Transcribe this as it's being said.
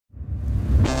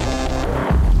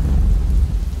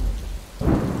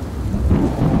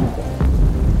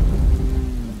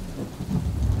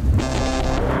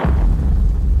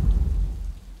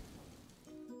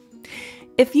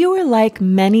If you are like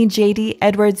many JD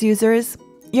Edwards users,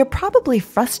 you're probably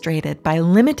frustrated by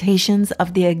limitations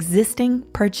of the existing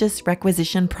purchase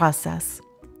requisition process.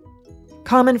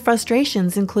 Common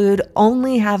frustrations include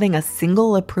only having a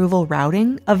single approval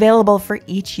routing available for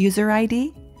each user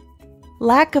ID,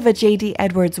 lack of a JD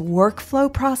Edwards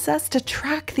workflow process to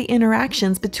track the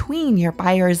interactions between your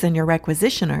buyers and your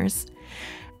requisitioners,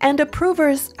 and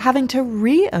approvers having to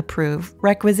reapprove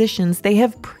requisitions they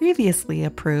have previously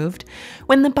approved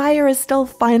when the buyer is still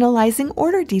finalizing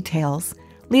order details,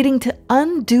 leading to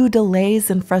undue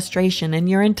delays and frustration in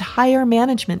your entire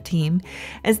management team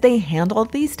as they handle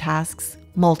these tasks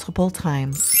multiple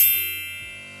times.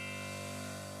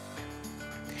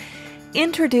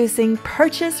 Introducing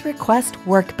Purchase Request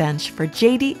Workbench for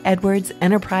JD Edwards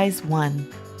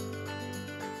EnterpriseOne.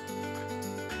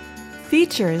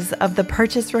 Features of the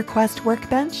Purchase Request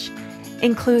Workbench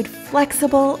include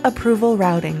flexible approval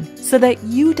routing so that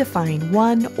you define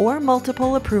one or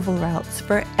multiple approval routes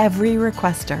for every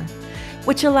requester,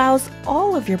 which allows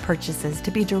all of your purchases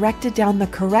to be directed down the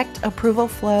correct approval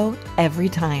flow every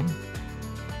time.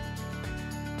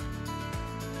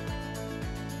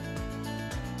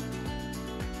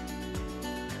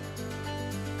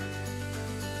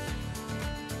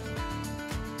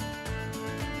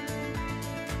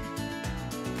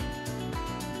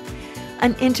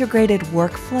 An integrated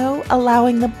workflow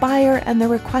allowing the buyer and the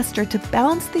requester to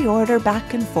bounce the order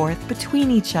back and forth between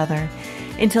each other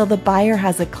until the buyer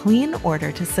has a clean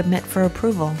order to submit for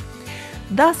approval,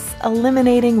 thus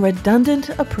eliminating redundant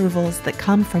approvals that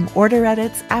come from order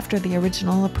edits after the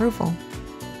original approval.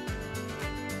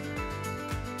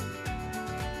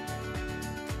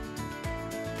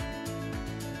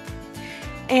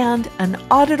 And an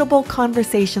auditable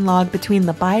conversation log between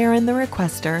the buyer and the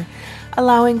requester,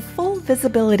 allowing full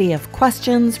visibility of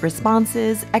questions,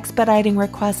 responses, expediting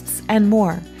requests, and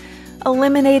more,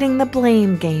 eliminating the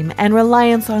blame game and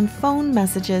reliance on phone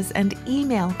messages and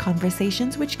email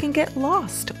conversations which can get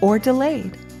lost or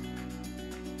delayed.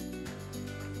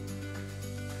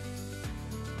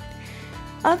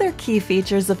 Other key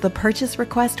features of the Purchase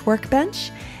Request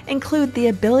Workbench include the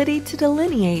ability to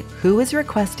delineate who is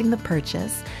requesting the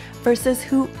purchase versus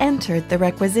who entered the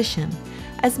requisition,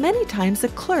 as many times a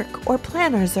clerk or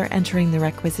planners are entering the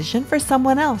requisition for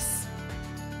someone else.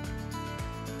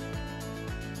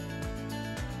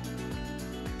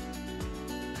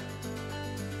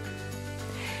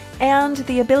 And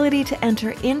the ability to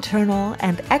enter internal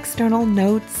and external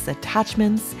notes,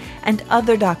 attachments, and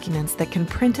other documents that can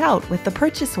print out with the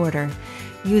purchase order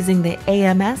using the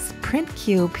AMS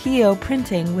PrintQ PO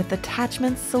Printing with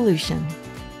Attachments solution.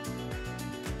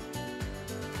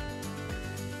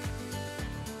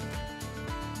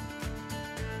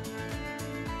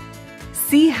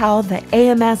 See how the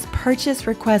AMS Purchase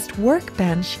Request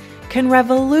Workbench can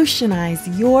revolutionize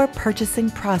your purchasing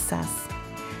process.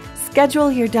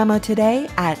 Schedule your demo today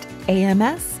at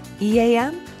amseam.com.